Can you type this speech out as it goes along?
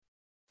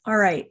All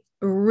right,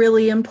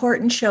 really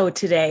important show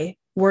today.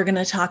 We're going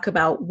to talk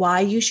about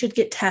why you should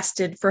get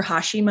tested for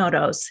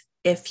Hashimoto's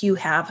if you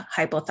have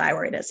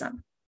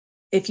hypothyroidism.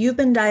 If you've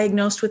been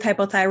diagnosed with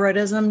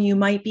hypothyroidism, you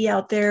might be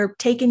out there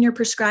taking your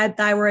prescribed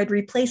thyroid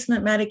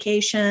replacement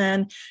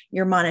medication,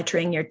 you're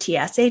monitoring your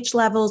TSH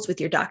levels with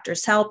your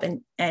doctor's help,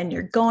 and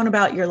you're going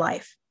about your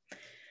life.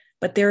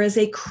 But there is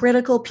a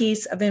critical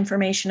piece of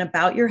information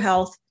about your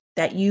health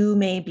that you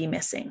may be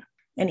missing.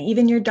 And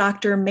even your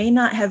doctor may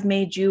not have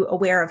made you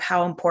aware of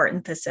how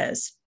important this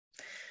is.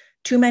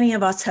 Too many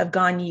of us have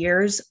gone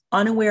years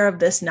unaware of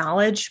this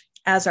knowledge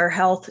as our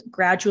health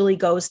gradually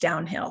goes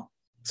downhill.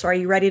 So are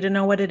you ready to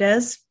know what it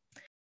is?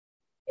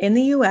 In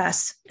the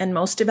US and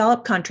most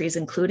developed countries,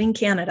 including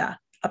Canada,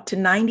 up to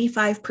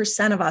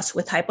 95% of us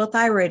with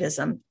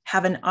hypothyroidism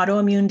have an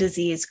autoimmune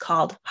disease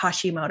called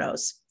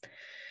Hashimoto's.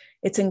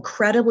 It's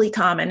incredibly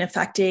common,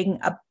 affecting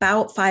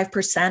about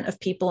 5% of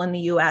people in the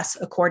US,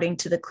 according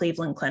to the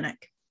Cleveland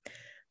Clinic.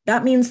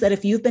 That means that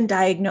if you've been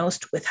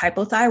diagnosed with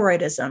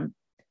hypothyroidism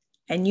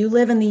and you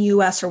live in the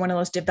US or one of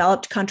those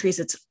developed countries,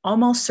 it's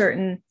almost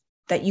certain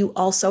that you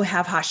also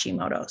have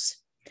Hashimoto's.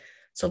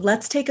 So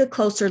let's take a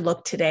closer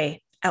look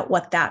today at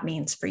what that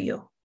means for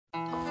you.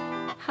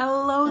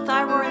 Hello,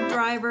 Thyroid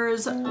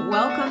Thrivers.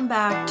 Welcome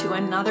back to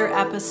another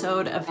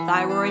episode of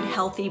Thyroid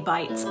Healthy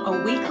Bites,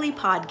 a weekly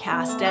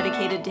podcast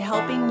dedicated to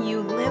helping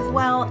you live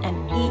well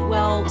and eat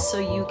well so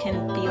you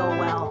can feel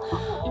well.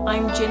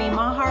 I'm Ginny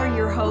Mahar,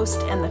 your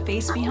host and the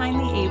face behind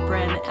the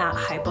apron at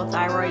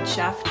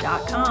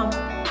hypothyroidchef.com.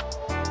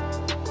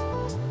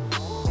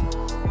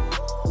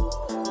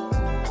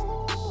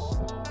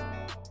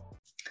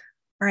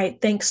 All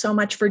right, thanks so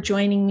much for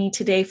joining me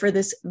today for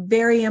this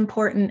very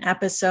important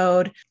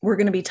episode. We're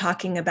going to be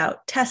talking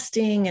about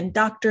testing and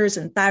doctors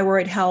and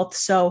thyroid health.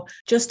 So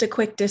just a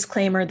quick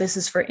disclaimer, this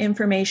is for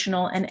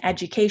informational and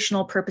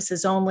educational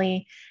purposes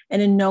only, and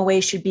in no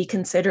way should be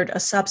considered a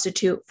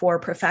substitute for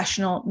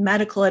professional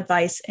medical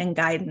advice and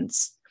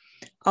guidance.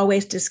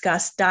 Always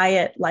discuss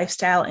diet,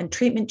 lifestyle, and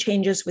treatment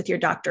changes with your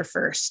doctor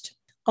first.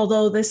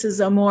 Although this is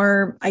a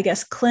more,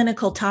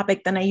 clinical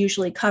topic than I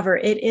usually cover,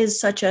 it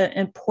is such an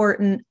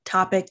important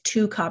topic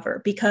to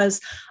cover because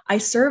I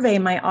survey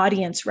my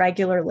audience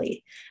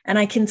regularly. And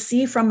I can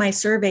see from my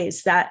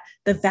surveys that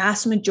the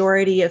vast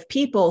majority of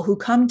people who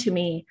come to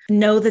me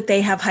know that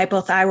they have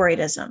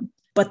hypothyroidism,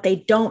 but they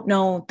don't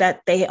know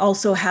that they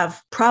also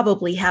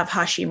probably have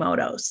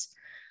Hashimoto's.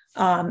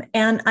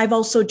 And I've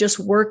also just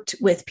worked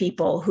with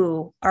people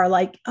who are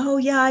like, oh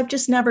yeah, I've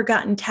just never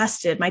gotten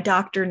tested. My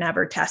doctor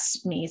never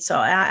tested me. So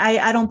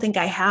I don't think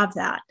I have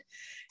that.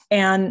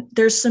 And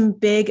there's some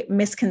big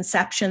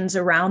misconceptions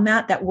around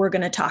that we're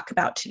going to talk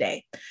about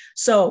today.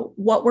 So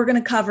what we're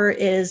going to cover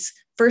is,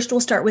 first, we'll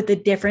start with the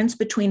difference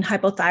between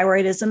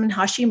hypothyroidism and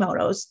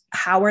Hashimoto's.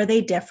 How are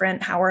they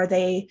different? How are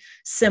they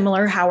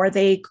similar? How are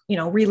they,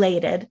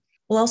 related?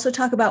 We'll also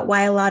talk about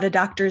why a lot of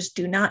doctors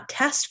do not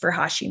test for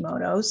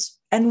Hashimoto's,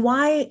 and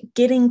why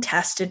getting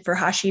tested for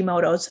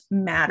Hashimoto's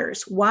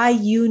matters, why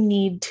you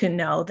need to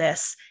know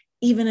this,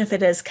 even if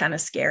it is kind of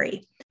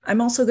scary.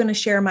 I'm also going to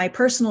share my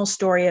personal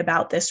story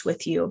about this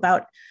with you,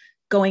 about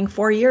going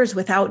 4 years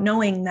without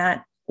knowing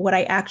that what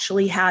I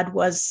actually had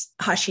was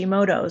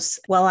Hashimoto's.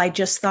 Well, I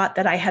just thought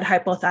that I had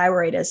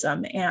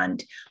hypothyroidism,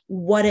 and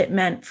what it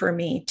meant for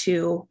me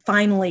to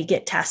finally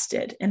get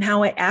tested, and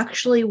how it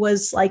actually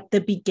was like the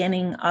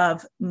beginning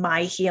of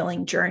my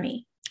healing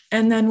journey.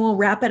 And then we'll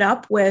wrap it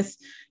up with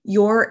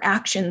your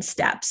action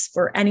steps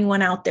for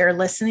anyone out there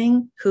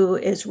listening who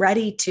is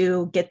ready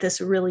to get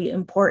this really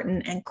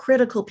important and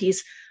critical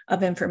piece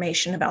of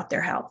information about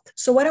their health.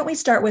 So why don't we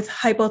start with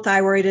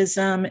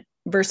hypothyroidism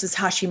versus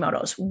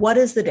Hashimoto's? What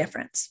is the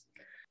difference?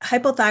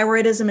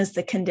 Hypothyroidism is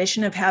the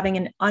condition of having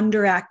an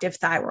underactive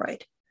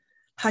thyroid.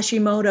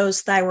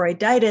 Hashimoto's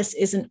thyroiditis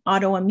is an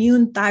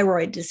autoimmune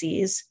thyroid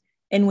disease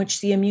in which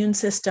the immune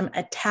system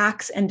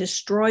attacks and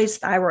destroys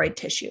thyroid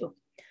tissue.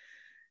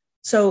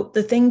 So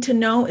the thing to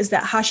know is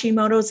that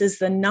Hashimoto's is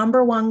the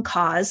number one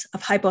cause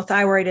of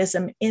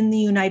hypothyroidism in the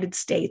United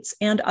States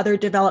and other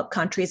developed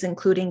countries,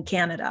 including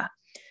Canada.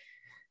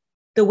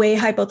 The way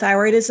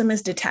hypothyroidism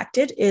is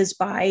detected is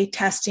by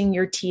testing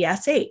your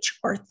TSH,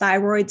 or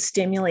thyroid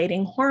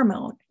stimulating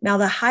hormone. Now,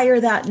 the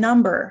higher that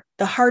number,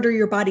 the harder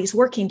your body's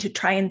working to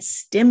try and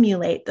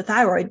stimulate the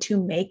thyroid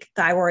to make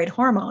thyroid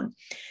hormone.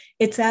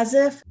 It's as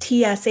if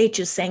TSH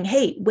is saying,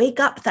 hey, wake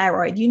up,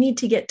 thyroid, you need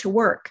to get to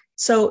work.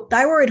 So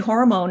thyroid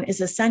hormone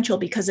is essential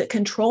because it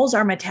controls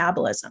our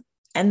metabolism,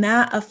 and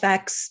that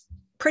affects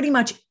pretty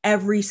much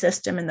every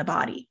system in the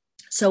body.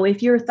 So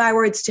if your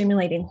thyroid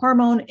stimulating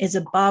hormone is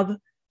above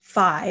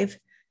 5,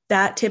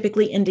 that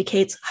typically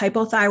indicates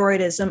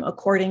hypothyroidism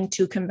according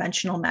to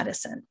conventional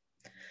medicine.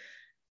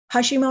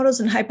 Hashimoto's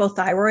and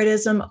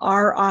hypothyroidism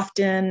are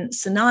often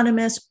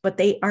synonymous, but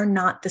they are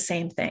not the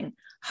same thing.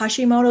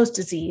 Hashimoto's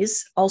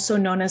disease, also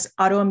known as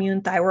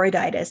autoimmune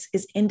thyroiditis,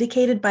 is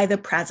indicated by the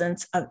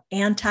presence of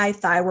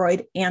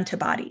anti-thyroid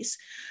antibodies,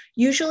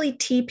 usually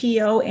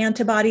TPO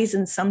antibodies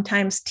and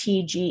sometimes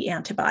TG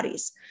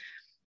antibodies.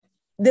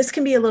 This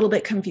can be a little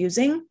bit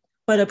confusing,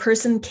 but a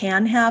person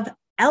can have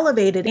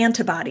elevated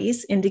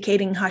antibodies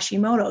indicating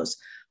Hashimoto's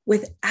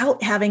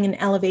without having an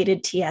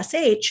elevated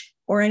TSH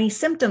or any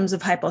symptoms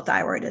of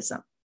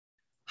hypothyroidism.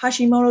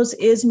 Hashimoto's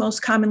is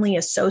most commonly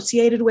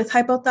associated with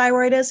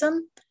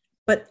hypothyroidism,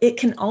 but it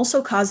can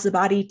also cause the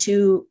body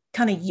to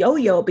kind of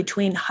yo-yo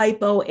between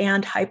hypo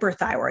and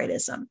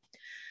hyperthyroidism.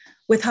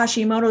 With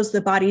Hashimoto's, the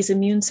body's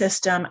immune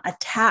system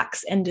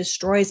attacks and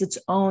destroys its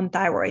own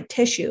thyroid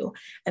tissue.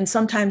 And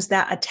sometimes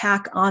that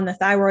attack on the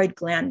thyroid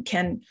gland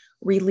can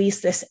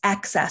release this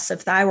excess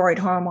of thyroid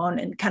hormone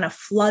and kind of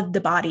flood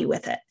the body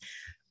with it,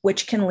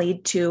 which can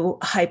lead to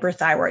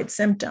hyperthyroid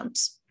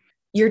symptoms.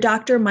 Your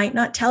doctor might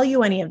not tell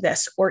you any of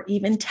this or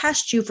even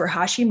test you for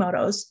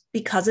Hashimoto's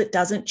because it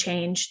doesn't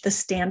change the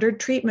standard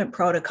treatment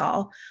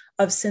protocol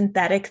of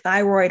synthetic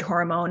thyroid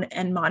hormone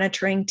and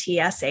monitoring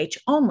TSH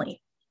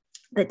only.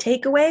 The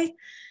takeaway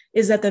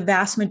is that the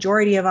vast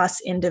majority of us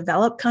in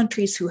developed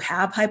countries who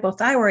have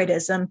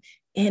hypothyroidism,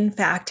 in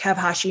fact, have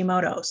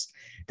Hashimoto's.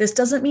 This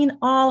doesn't mean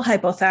all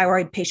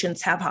hypothyroid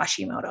patients have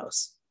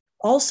Hashimoto's.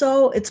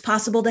 Also, it's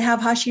possible to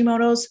have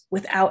Hashimoto's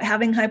without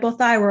having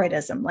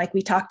hypothyroidism, like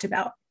we talked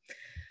about.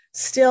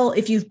 Still,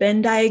 if you've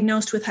been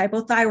diagnosed with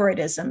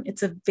hypothyroidism,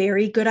 it's a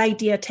very good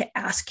idea to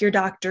ask your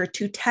doctor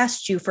to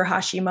test you for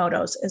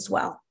Hashimoto's as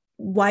well.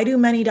 Why do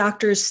many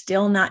doctors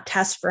still not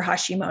test for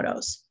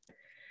Hashimoto's?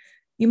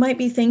 You might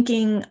be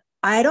thinking,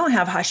 I don't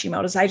have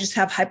Hashimoto's, I just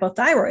have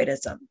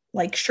hypothyroidism.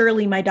 Like,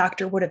 surely my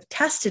doctor would have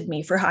tested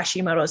me for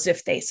Hashimoto's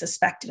if they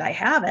suspected I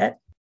have it.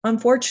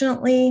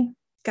 Unfortunately,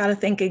 got to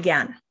think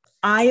again.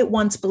 I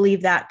once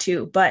believed that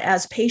too, but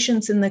as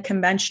patients in the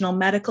conventional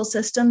medical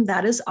system,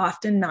 that is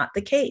often not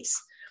the case.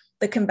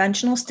 The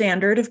conventional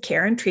standard of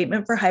care and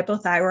treatment for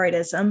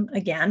hypothyroidism,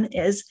 again,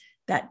 is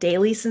that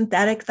daily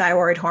synthetic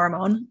thyroid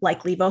hormone,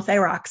 like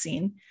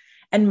levothyroxine,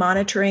 and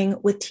monitoring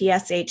with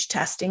TSH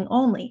testing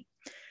only.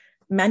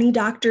 Many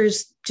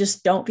doctors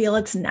just don't feel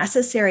it's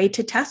necessary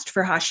to test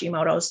for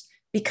Hashimoto's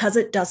because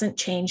it doesn't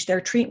change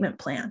their treatment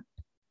plan.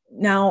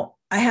 Now,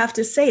 I have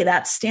to say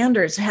that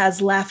standards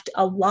has left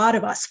a lot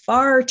of us,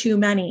 far too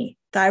many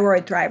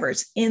thyroid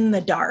thrivers, in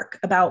the dark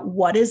about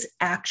what is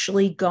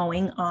actually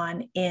going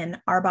on in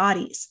our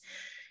bodies.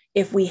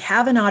 If we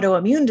have an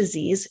autoimmune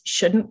disease,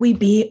 shouldn't we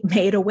be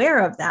made aware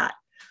of that?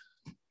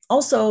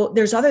 Also,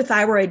 there's other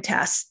thyroid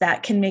tests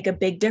that can make a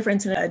big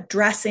difference in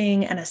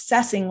addressing and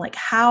assessing like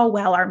how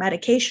well our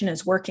medication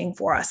is working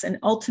for us and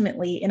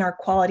ultimately in our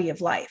quality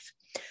of life.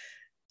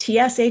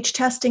 TSH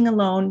testing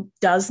alone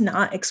does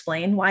not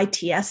explain why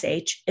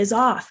TSH is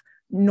off,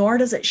 nor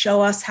does it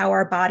show us how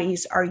our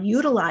bodies are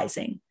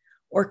utilizing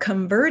or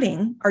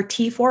converting our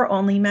T4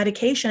 only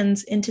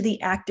medications into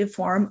the active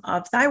form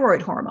of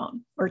thyroid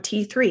hormone, or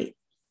T3.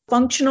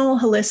 Functional,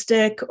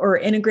 holistic, or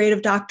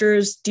integrative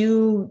doctors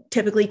do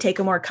typically take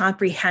a more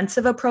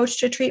comprehensive approach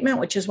to treatment,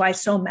 which is why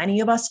so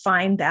many of us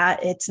find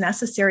that it's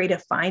necessary to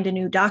find a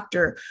new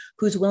doctor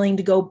who's willing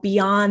to go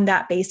beyond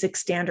that basic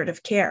standard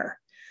of care.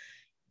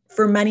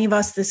 For many of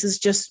us, this is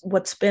just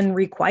what's been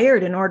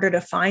required in order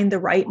to find the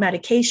right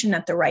medication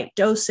at the right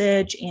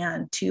dosage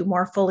and to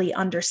more fully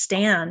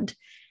understand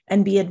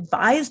and be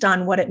advised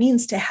on what it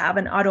means to have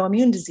an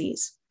autoimmune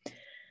disease.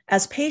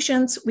 As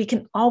patients, we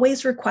can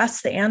always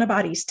request the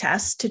antibodies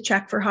test to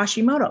check for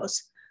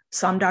Hashimoto's.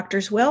 Some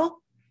doctors will,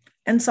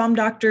 and some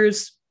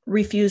doctors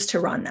refuse to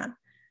run them.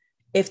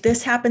 If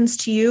this happens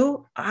to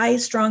you, I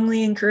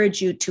strongly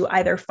encourage you to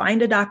either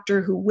find a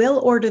doctor who will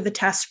order the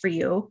test for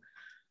you,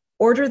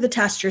 order the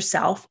test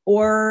yourself,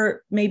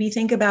 or maybe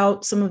think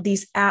about some of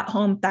these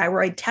at-home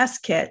thyroid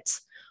test kits,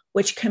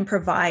 which can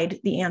provide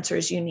the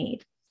answers you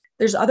need.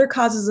 There's other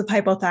causes of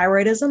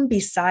hypothyroidism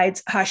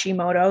besides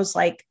Hashimoto's,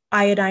 like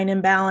iodine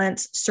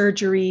imbalance,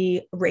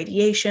 surgery,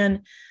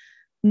 radiation.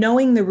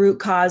 Knowing the root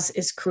cause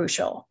is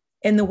crucial.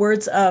 In the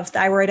words of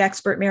thyroid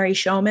expert Mary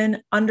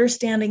Showman,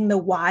 understanding the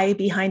why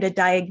behind a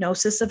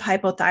diagnosis of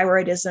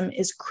hypothyroidism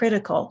is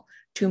critical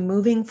to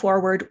moving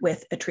forward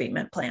with a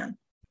treatment plan.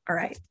 All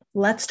right,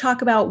 let's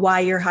talk about why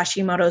your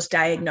Hashimoto's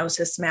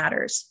diagnosis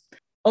matters.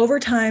 Over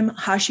time,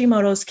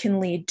 Hashimoto's can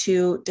lead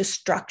to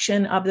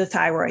destruction of the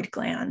thyroid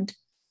gland,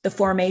 the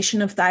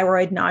formation of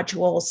thyroid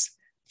nodules,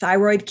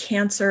 thyroid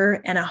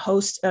cancer, and a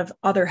host of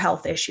other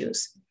health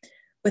issues.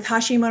 With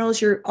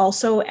Hashimoto's, you're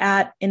also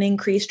at an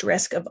increased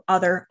risk of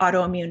other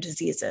autoimmune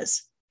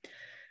diseases.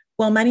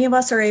 While many of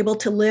us are able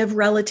to live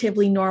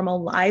relatively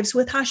normal lives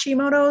with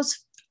Hashimoto's,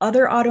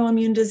 other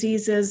autoimmune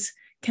diseases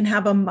can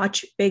have a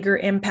much bigger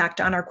impact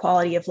on our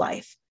quality of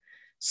life.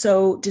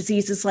 So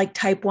diseases like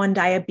type 1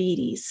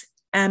 diabetes,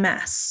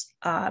 MS,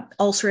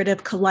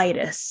 ulcerative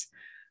colitis,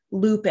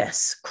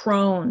 lupus,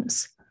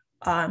 Crohn's,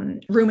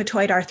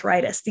 rheumatoid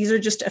arthritis. These are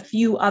just a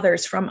few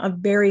others from a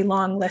very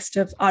long list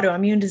of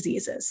autoimmune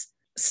diseases.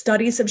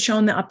 Studies have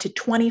shown that up to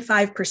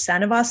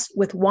 25% of us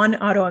with one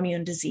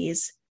autoimmune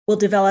disease will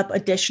develop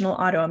additional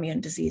autoimmune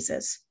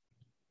diseases.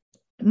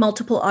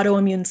 Multiple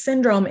autoimmune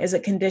syndrome is a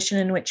condition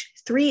in which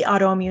 3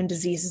 autoimmune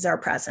diseases are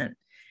present,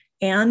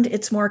 and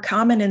it's more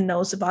common in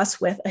those of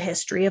us with a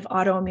history of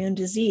autoimmune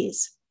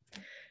disease.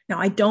 Now,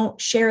 I don't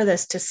share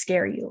this to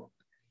scare you.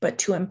 but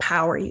to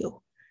empower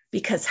you.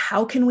 Because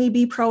how can we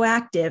be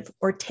proactive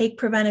or take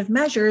preventive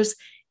measures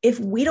if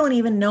we don't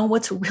even know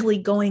what's really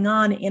going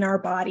on in our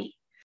body?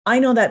 I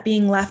know that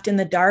being left in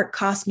the dark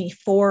cost me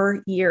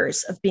 4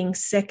 years of being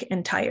sick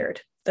and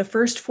tired, the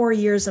first 4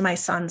 years of my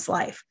son's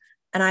life.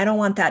 And I don't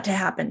want that to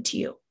happen to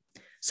you.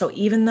 So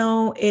even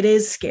though it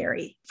is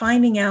scary,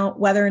 finding out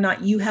whether or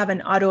not you have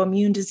an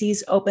autoimmune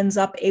disease opens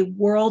up a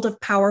world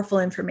of powerful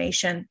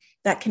information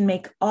that can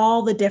make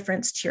all the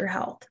difference to your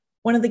health.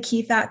 One of the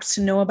key facts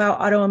to know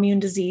about autoimmune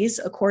disease,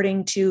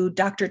 according to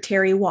Dr.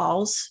 Terry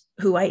Wahls,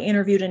 who I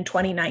interviewed in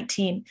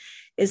 2019,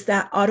 is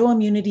that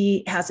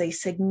autoimmunity has a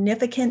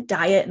significant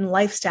diet and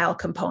lifestyle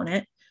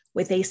component,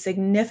 with a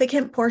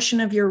significant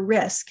portion of your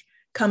risk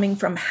coming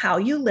from how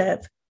you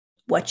live,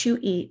 what you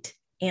eat,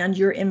 and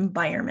your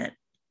environment.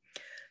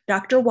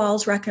 Dr.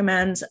 Wahls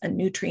recommends a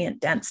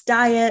nutrient-dense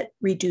diet,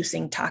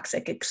 reducing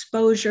toxic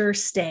exposure,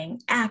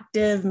 staying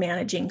active,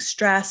 managing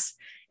stress,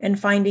 and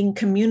finding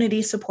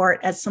community support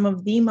as some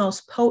of the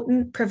most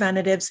potent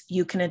preventatives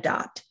you can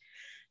adopt.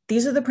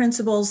 These are the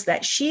principles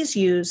that she's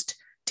used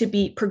to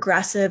beat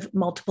progressive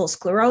multiple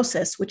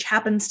sclerosis, which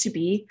happens to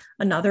be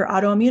another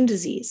autoimmune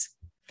disease.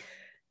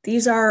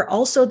 These are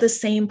also the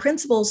same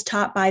principles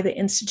taught by the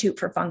Institute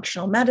for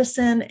Functional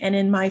Medicine and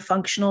in my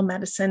functional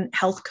medicine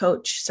health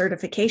coach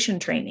certification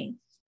training.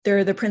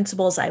 They're the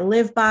principles I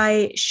live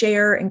by,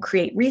 share, and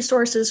create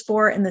resources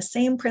for, and the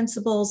same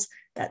principles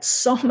that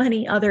so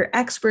many other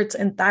experts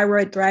and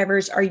thyroid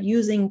thrivers are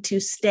using to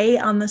stay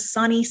on the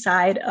sunny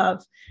side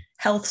of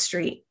Health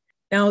Street.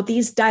 Now,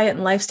 these diet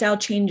and lifestyle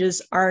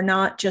changes are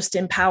not just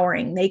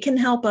empowering. They can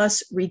help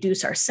us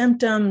reduce our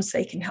symptoms.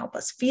 They can help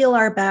us feel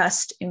our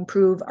best,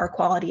 improve our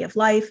quality of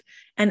life,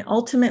 and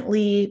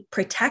ultimately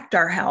protect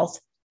our health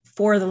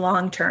for the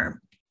long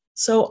term.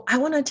 So I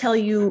want to tell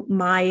you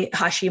my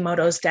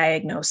Hashimoto's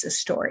diagnosis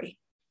story.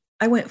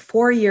 I went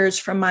 4 years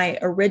from my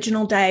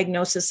original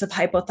diagnosis of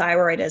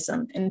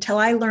hypothyroidism until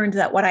I learned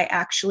that what I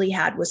actually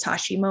had was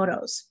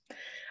Hashimoto's.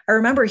 I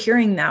remember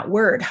hearing that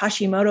word,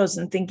 Hashimoto's,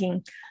 and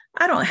thinking,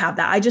 I don't have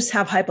that. I just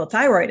have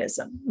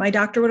hypothyroidism. My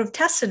doctor would have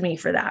tested me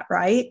for that,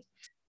 right?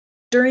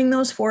 During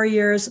those 4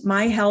 years,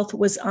 my health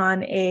was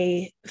on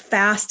a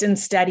fast and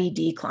steady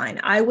decline.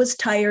 I was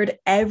tired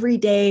every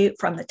day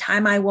from the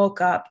time I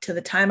woke up to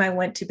the time I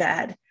went to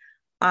bed.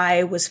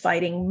 I was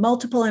fighting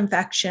multiple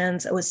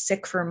infections. I was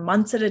sick for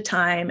months at a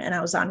time, and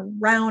I was on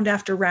round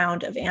after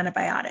round of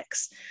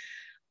antibiotics.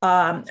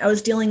 I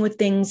was dealing with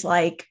things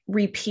like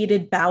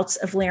repeated bouts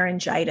of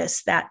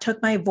laryngitis that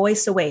took my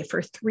voice away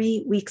for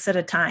 3 weeks at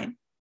a time,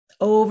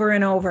 over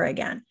and over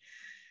again.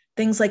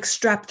 Things like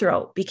strep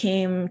throat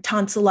became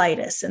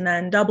tonsillitis and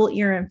then double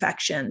ear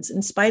infections,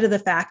 in spite of the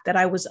fact that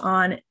I was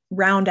on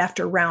round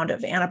after round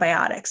of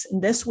antibiotics.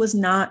 And this was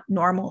not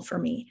normal for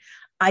me.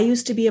 I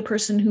used to be a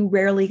person who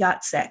rarely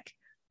got sick,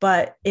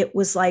 but it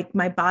was like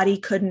my body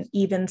couldn't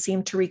even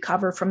seem to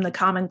recover from the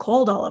common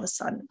cold all of a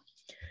sudden.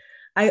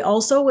 I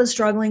also was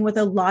struggling with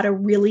a lot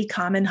of really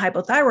common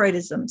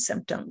hypothyroidism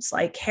symptoms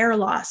like hair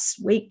loss,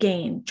 weight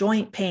gain,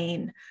 joint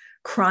pain,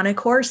 chronic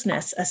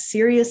hoarseness, a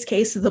serious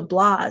case of the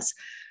blahs.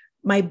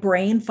 My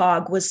brain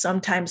fog was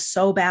sometimes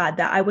so bad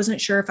that I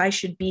wasn't sure if I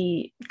should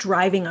be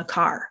driving a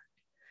car.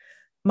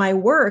 My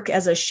work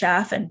as a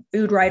chef and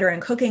food writer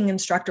and cooking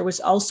instructor was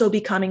also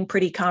becoming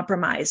pretty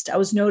compromised. I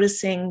was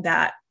noticing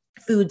that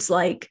foods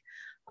like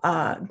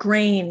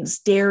grains,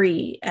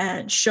 dairy,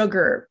 and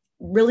sugar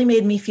really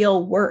made me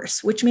feel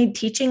worse, which made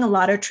teaching a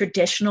lot of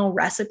traditional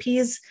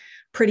recipes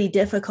pretty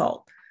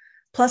difficult.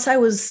 Plus, I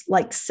was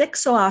sick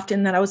so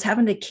often that I was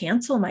having to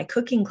cancel my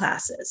cooking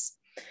classes.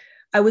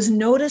 I was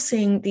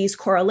noticing these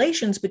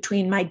correlations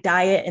between my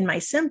diet and my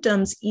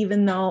symptoms,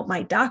 even though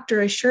my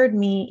doctor assured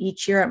me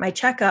each year at my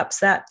checkups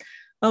that,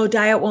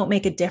 diet won't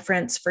make a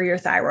difference for your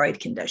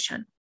thyroid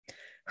condition.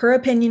 Her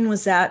opinion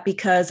was that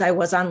because I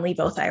was on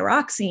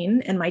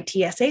levothyroxine and my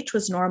TSH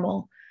was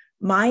normal,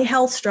 my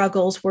health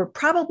struggles were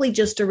probably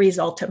just a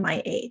result of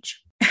my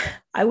age.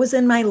 I was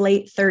in my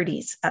late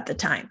 30s at the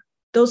time.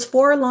 Those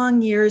 4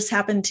 long years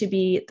happened to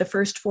be the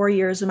first 4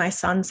 years of my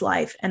son's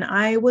life, and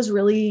I was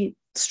really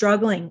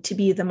struggling to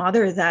be the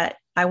mother that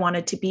I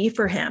wanted to be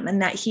for him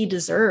and that he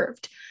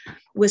deserved.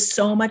 With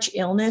so much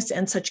illness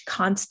and such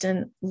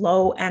constant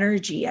low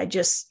energy, I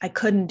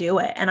couldn't do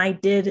it. And I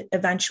did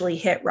eventually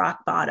hit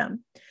rock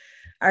bottom.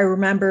 I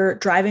remember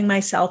driving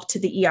myself to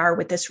the ER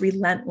with this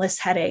relentless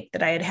headache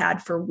that I had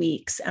had for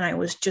weeks. And I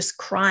was just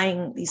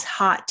crying these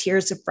hot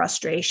tears of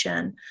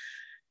frustration.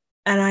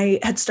 And I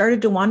had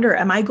started to wonder,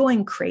 am I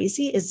going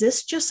crazy? Is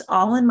this just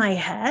all in my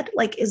head?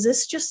 Is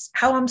this just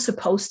how I'm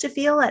supposed to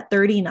feel at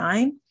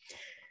 39?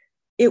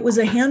 It was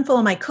a handful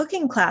of my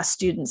cooking class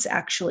students,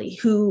 actually,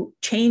 who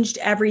changed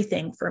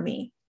everything for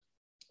me.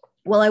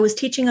 Well, I was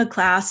teaching a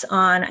class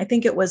on, I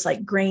think it was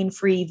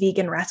grain-free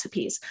vegan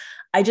recipes.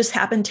 I just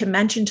happened to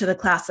mention to the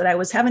class that I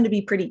was having to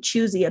be pretty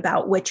choosy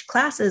about which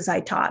classes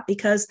I taught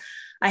because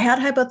I had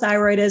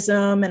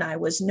hypothyroidism and I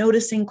was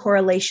noticing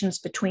correlations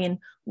between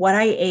what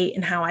I ate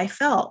and how I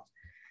felt.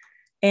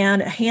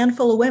 And a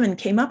handful of women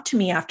came up to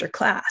me after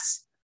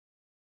class.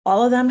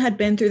 All of them had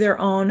been through their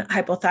own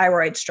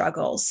hypothyroid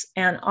struggles.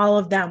 And all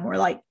of them were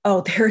like,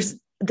 oh, there's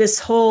this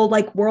whole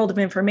like world of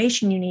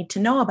information you need to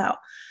know about.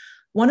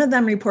 One of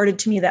them reported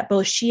to me that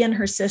both she and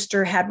her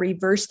sister had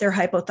reversed their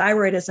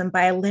hypothyroidism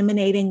by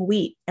eliminating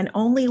wheat and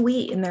only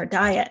wheat in their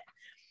diet.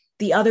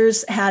 The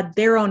others had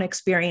their own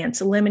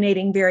experience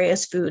eliminating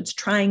various foods,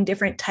 trying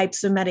different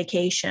types of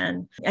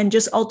medication, and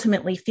just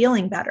ultimately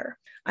feeling better.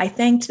 I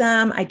thanked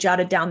them. I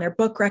jotted down their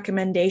book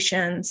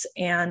recommendations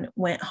and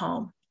went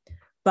home.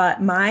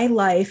 But my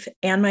life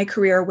and my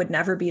career would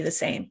never be the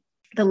same.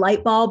 The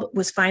light bulb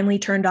was finally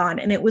turned on,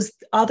 and it was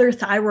other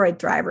thyroid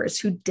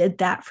thrivers who did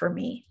that for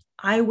me.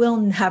 I will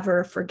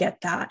never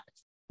forget that.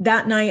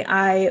 That night,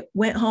 I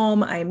went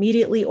home. I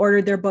immediately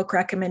ordered their book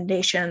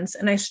recommendations,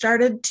 and I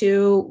started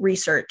to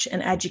research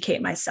and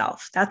educate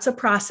myself. That's a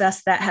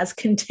process that has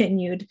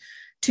continued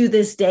to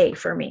this day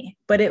for me.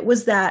 But it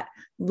was that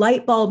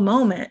light bulb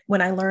moment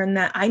when I learned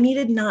that I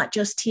needed not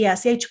just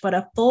TSH, but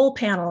a full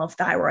panel of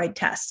thyroid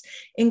tests,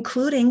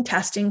 including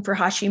testing for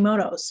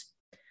Hashimoto's.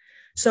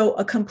 So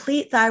a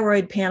complete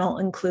thyroid panel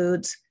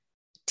includes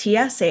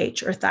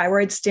TSH, or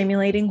thyroid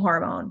stimulating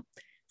hormone,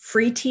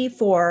 free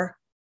T4,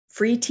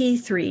 free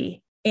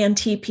T3, and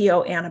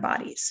TPO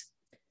antibodies.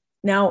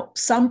 Now,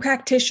 some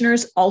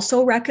practitioners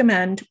also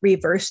recommend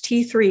reverse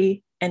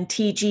T3 and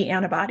TG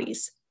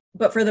antibodies,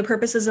 but for the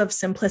purposes of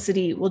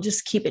simplicity, we'll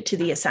just keep it to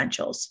the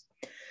essentials.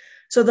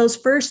 So those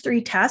first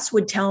 3 tests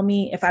would tell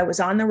me if I was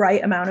on the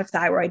right amount of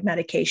thyroid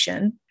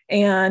medication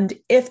and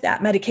if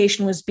that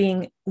medication was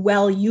being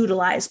well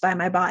utilized by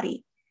my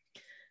body.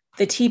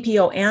 The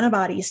TPO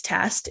antibodies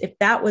test, if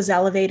that was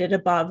elevated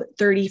above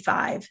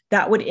 35,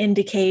 that would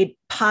indicate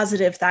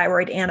positive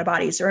thyroid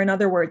antibodies, or in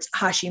other words,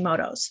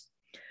 Hashimoto's.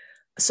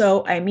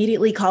 So I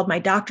immediately called my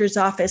doctor's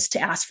office to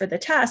ask for the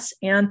tests,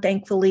 and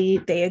thankfully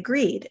they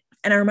agreed.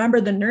 And I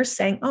remember the nurse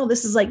saying, oh,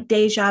 this is like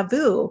deja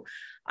vu.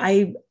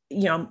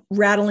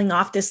 Rattling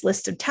off this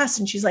list of tests.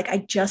 And she's like, I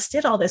just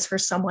did all this for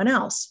someone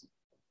else.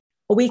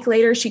 A week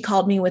later, she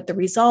called me with the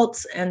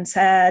results and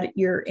said,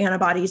 your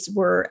antibodies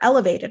were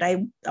elevated.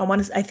 I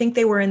think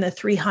they were in the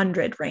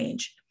 300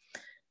 range.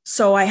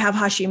 So I have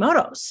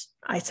Hashimoto's,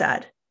 I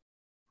said.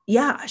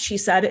 Yeah, she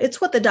said,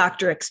 it's what the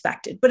doctor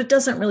expected, but it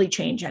doesn't really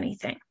change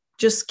anything.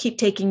 Just keep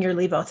taking your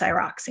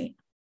levothyroxine.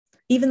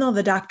 Even though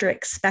the doctor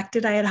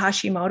expected I had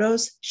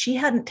Hashimoto's, she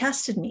hadn't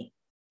tested me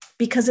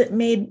because it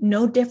made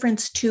no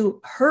difference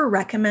to her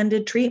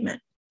recommended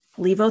treatment,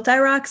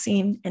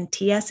 levothyroxine and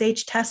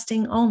TSH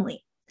testing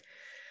only.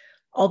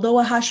 Although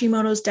a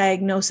Hashimoto's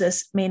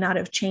diagnosis may not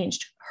have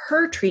changed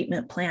her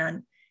treatment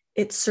plan,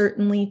 it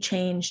certainly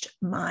changed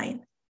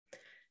mine.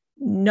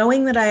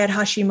 Knowing that I had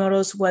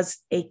Hashimoto's was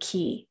a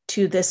key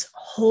to this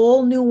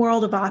whole new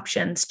world of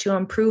options to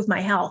improve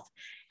my health.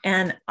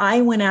 And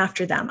I went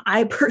after them.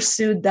 I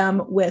pursued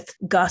them with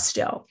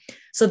gusto.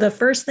 So the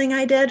first thing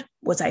I did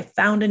was I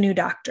found a new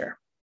doctor.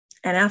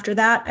 And after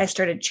that, I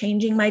started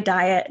changing my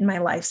diet and my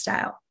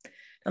lifestyle.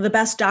 Now, the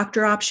best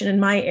doctor option in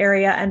my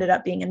area ended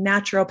up being a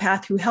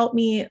naturopath who helped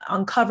me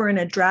uncover and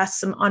address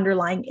some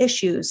underlying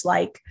issues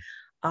like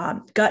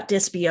gut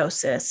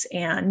dysbiosis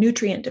and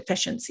nutrient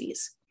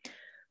deficiencies.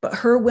 But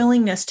her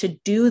willingness to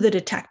do the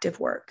detective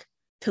work,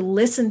 to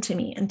listen to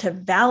me and to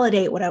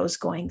validate what I was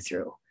going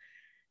through,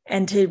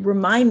 and to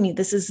remind me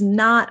this is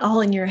not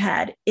all in your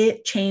head,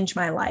 it changed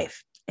my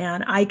life.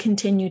 And I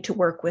continue to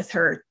work with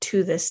her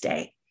to this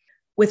day.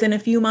 Within a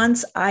few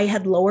months, I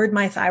had lowered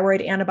my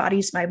thyroid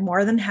antibodies by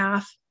more than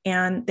half,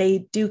 and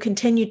they do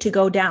continue to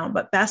go down.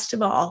 But best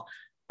of all,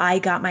 I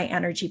got my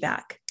energy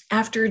back.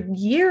 After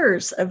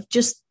years of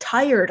just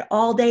tired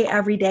all day,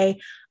 every day,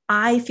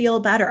 I feel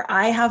better.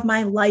 I have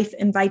my life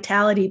and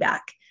vitality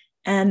back.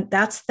 And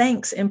that's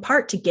thanks in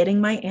part to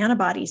getting my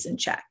antibodies in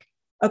check.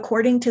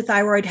 According to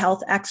thyroid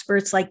health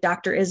experts like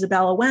Dr.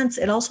 Isabella Wentz,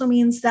 it also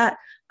means that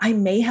I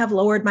may have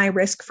lowered my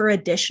risk for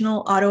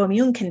additional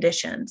autoimmune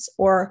conditions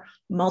or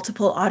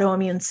multiple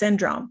autoimmune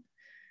syndrome.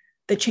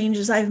 The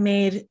changes I've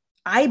made,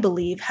 I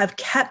believe, have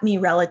kept me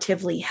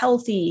relatively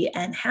healthy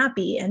and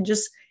happy and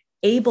just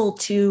able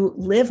to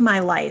live my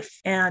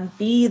life and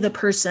be the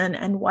person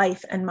and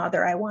wife and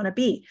mother I want to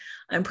be.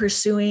 I'm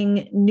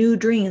pursuing new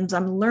dreams.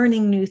 I'm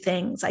learning new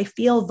things. I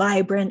feel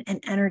vibrant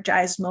and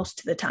energized most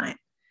of the time.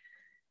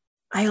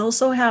 I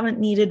also haven't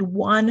needed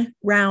one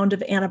round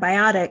of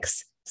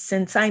antibiotics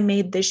since I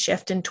made this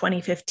shift in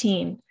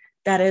 2015.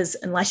 That is,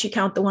 unless you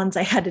count the ones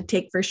I had to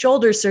take for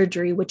shoulder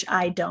surgery, which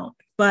I don't.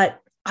 But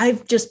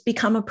I've just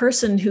become a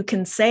person who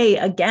can say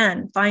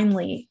again,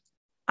 finally,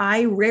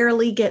 I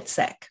rarely get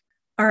sick.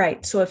 All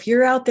right. So if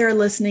you're out there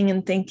listening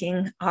and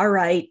thinking, all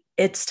right,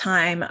 it's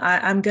time,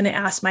 I'm going to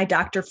ask my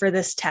doctor for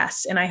this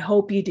test, and I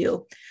hope you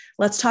do.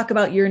 Let's talk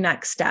about your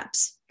next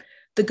steps.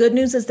 The good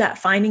news is that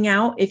finding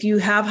out if you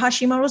have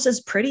Hashimoto's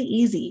is pretty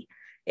easy.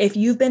 If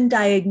you've been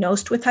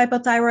diagnosed with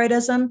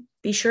hypothyroidism,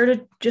 be sure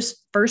to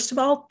just, first of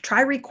all,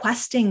 try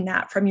requesting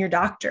that from your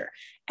doctor.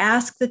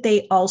 Ask that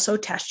they also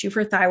test you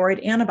for thyroid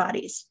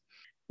antibodies.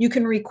 You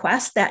can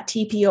request that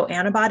TPO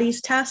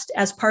antibodies test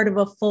as part of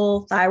a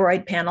full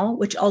thyroid panel,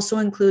 which also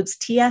includes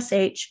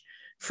TSH,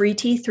 free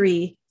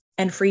T3,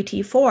 and free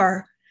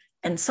T4,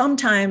 and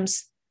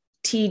sometimes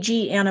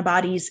TG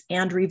antibodies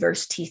and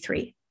reverse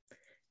T3.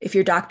 If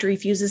your doctor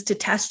refuses to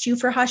test you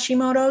for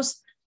Hashimoto's,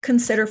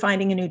 consider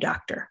finding a new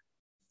doctor.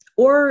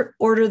 Or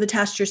order the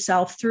test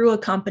yourself through a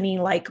company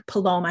like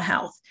Paloma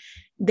Health.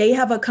 They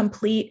have a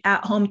complete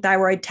at-home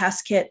thyroid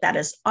test kit that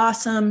is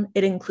awesome.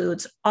 It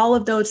includes all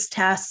of those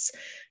tests.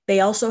 They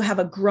also have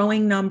a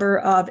growing number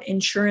of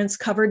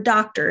insurance-covered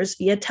doctors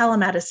via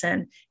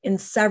telemedicine in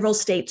several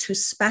states who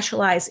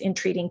specialize in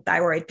treating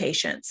thyroid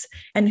patients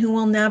and who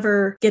will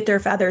never get their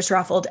feathers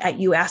ruffled at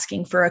you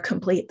asking for a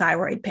complete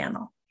thyroid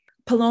panel.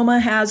 Paloma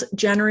has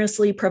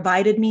generously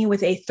provided me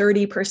with a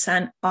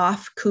 30%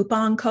 off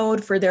coupon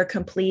code for their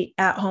complete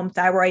at-home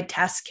thyroid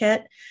test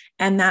kit,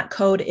 and that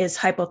code is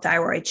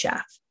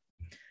HypoThyroidChef.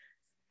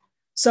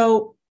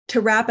 So to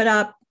wrap it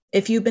up,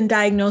 if you've been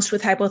diagnosed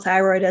with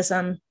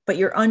hypothyroidism, but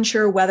you're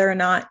unsure whether or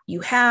not you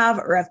have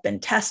or have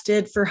been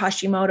tested for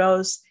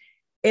Hashimoto's,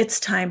 it's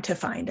time to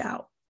find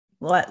out.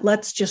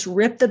 Let's just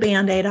rip the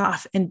Band-Aid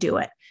off and do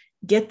it.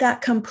 Get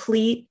that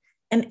complete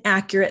and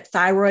accurate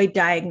thyroid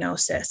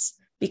diagnosis,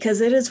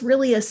 because it is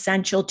really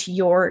essential to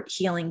your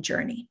healing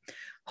journey.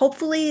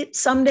 Hopefully,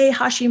 someday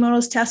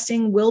Hashimoto's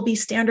testing will be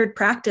standard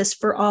practice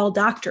for all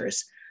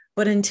doctors.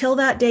 But until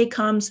that day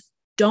comes,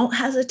 don't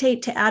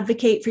hesitate to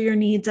advocate for your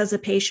needs as a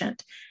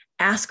patient.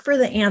 Ask for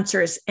the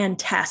answers and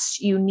tests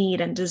you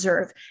need and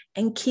deserve,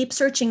 and keep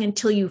searching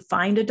until you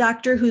find a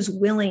doctor who's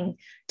willing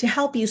to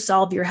help you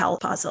solve your health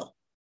puzzle.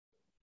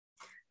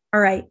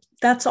 All right,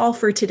 that's all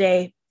for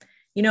today.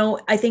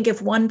 I think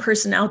if one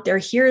person out there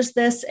hears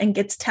this and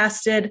gets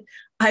tested,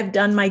 I've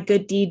done my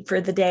good deed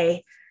for the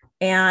day.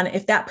 And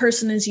if that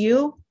person is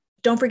you,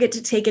 don't forget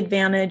to take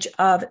advantage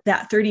of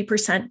that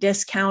 30%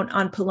 discount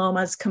on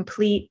Paloma's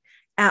complete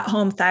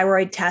at-home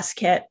thyroid test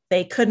kit.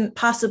 They couldn't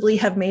possibly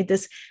have made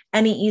this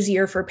any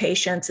easier for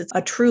patients. It's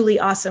a truly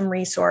awesome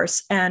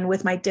resource. And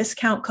with my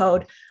discount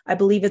code, I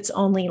believe it's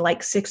only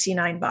like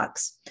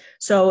 $69.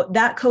 So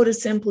that code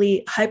is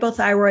simply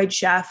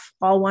HypoThyroidChef,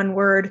 all one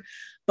word,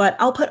 but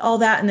I'll put all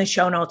that in the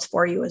show notes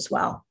for you as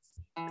well.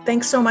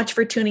 Thanks so much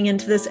for tuning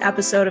into this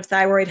episode of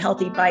Thyroid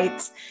Healthy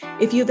Bites.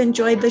 If you've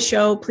enjoyed the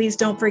show, please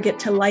don't forget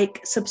to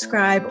like,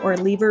 subscribe, or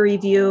leave a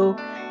review.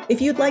 If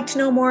you'd like to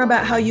know more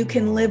about how you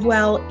can live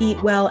well,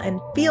 eat well,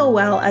 and feel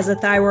well as a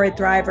thyroid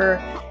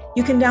thriver,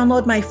 you can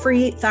download my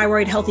free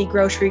Thyroid Healthy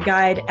Grocery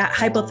Guide at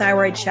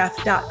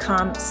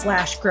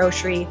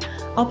hypothyroidchef.com/grocery.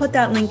 I'll put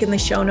that link in the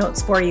show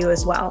notes for you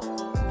as well.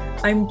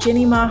 I'm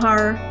Ginny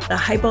Mahar, the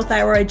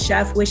Hypothyroid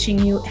Chef, wishing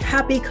you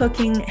happy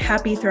cooking,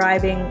 happy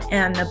thriving,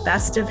 and the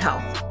best of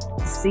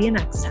health. See you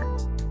next time.